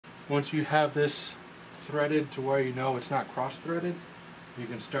Once you have this threaded to where you know it's not cross-threaded, you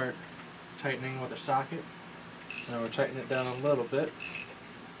can start tightening with a socket. Now we're tightening it down a little bit.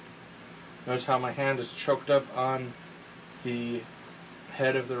 Notice how my hand is choked up on the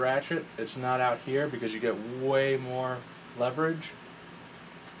head of the ratchet. It's not out here because you get way more leverage,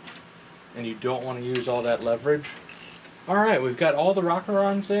 and you don't want to use all that leverage. Alright, we've got all the rocker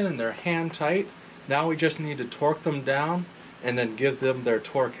arms in and they're hand tight. Now we just need to torque them down and then give them their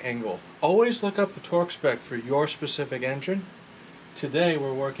torque angle. Always look up the torque spec for your specific engine. Today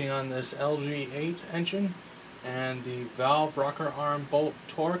we're working on this LG8 engine, and the valve rocker arm bolt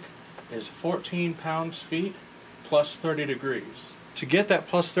torque is 14 pounds-feet plus 30 degrees. To get that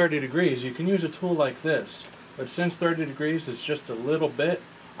plus 30 degrees, you can use a tool like this, but since 30 degrees is just a little bit,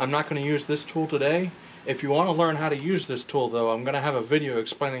 I'm not going to use this tool today. If you want to learn how to use this tool though, I'm going to have a video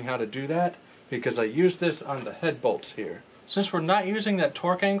explaining how to do that, because I use this on the head bolts here. Since we're not using that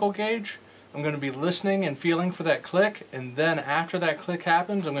torque angle gauge, I'm going to be listening and feeling for that click, and then after that click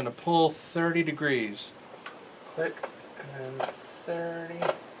happens, I'm going to pull 30 degrees. Click, and then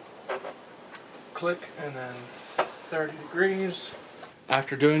 30. Click, and then 30 degrees.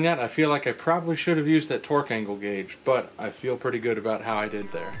 After doing that, I feel like I probably should have used that torque angle gauge, but I feel pretty good about how I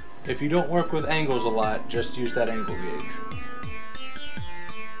did there. If you don't work with angles a lot, just use that angle gauge.